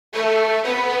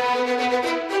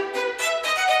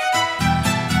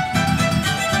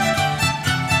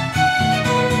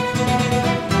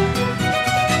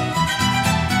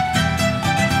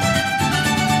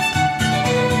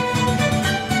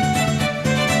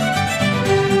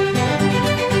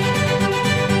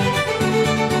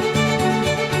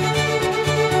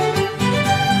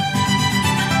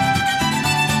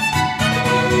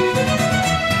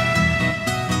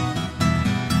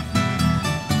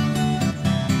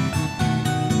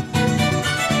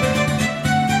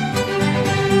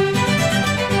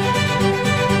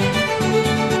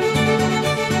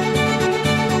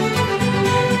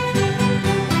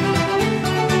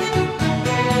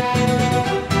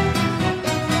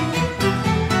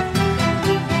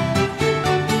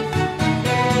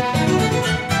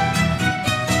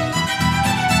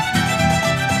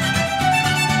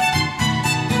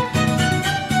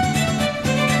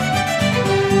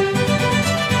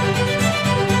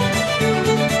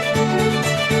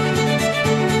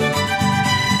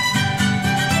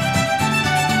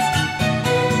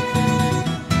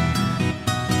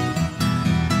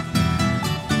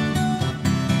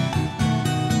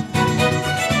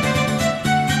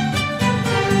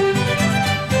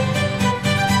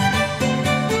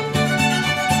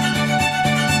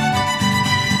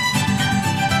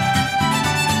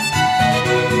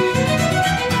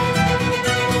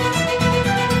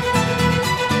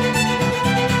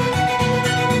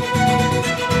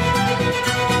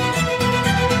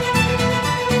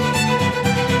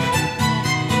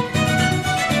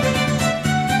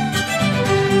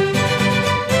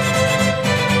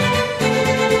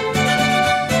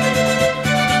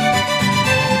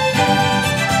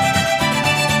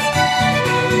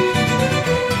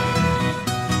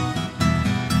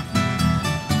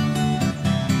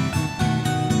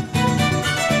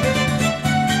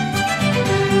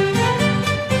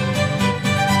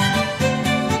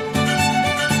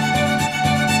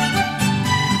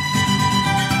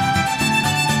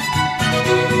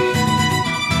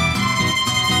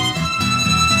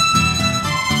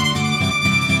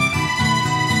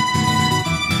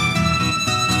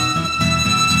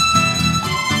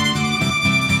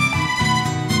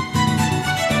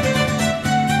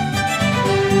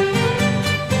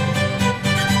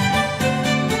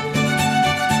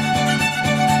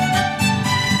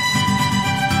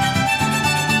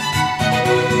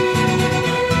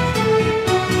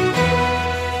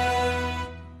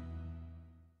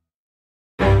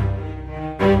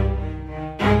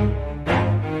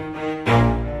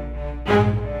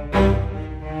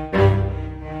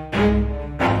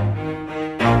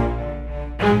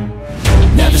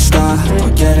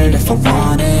if I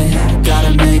want it.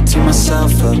 Gotta make to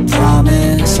myself a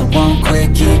promise. I won't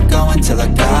quit, keep going till I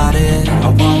got it. I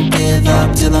won't give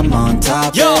up till I'm on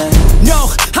top. Yo,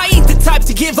 no, I ain't the type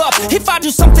to give up. If I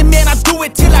do something, man, I do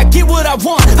it till I get what I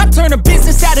want. I turn a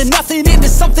business out of nothing into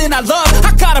something I love.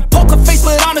 I got a poker face,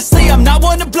 but honestly, I'm not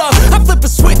one to bluff. I flip a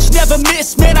switch, never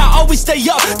miss, man, I always stay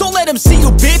up. Don't let them see you,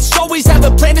 bitch, always have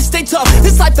a plan to stay tough.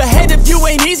 This life ahead of you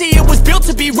ain't easy, it was built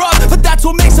to be rough. But that's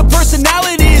what makes a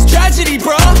personality, is tragedy,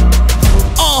 bruh.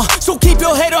 So keep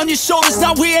your head on your shoulders.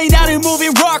 Now we ain't out here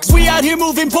moving rocks, we out here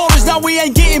moving boulders. Now we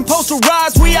ain't getting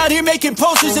posterized, we out here making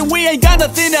posters. And we ain't got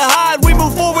nothing to hide, we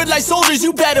move forward like soldiers.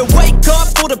 You better wake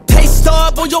up for the pay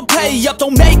stub, or you'll pay up.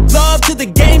 Don't make love to the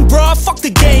game, bruh, fuck the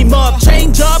game up.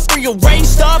 Change up, rearrange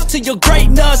stuff to your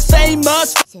greatness,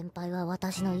 famous. 先輩は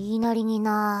私の言いなりに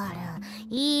なる、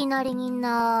言いなりに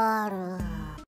なる。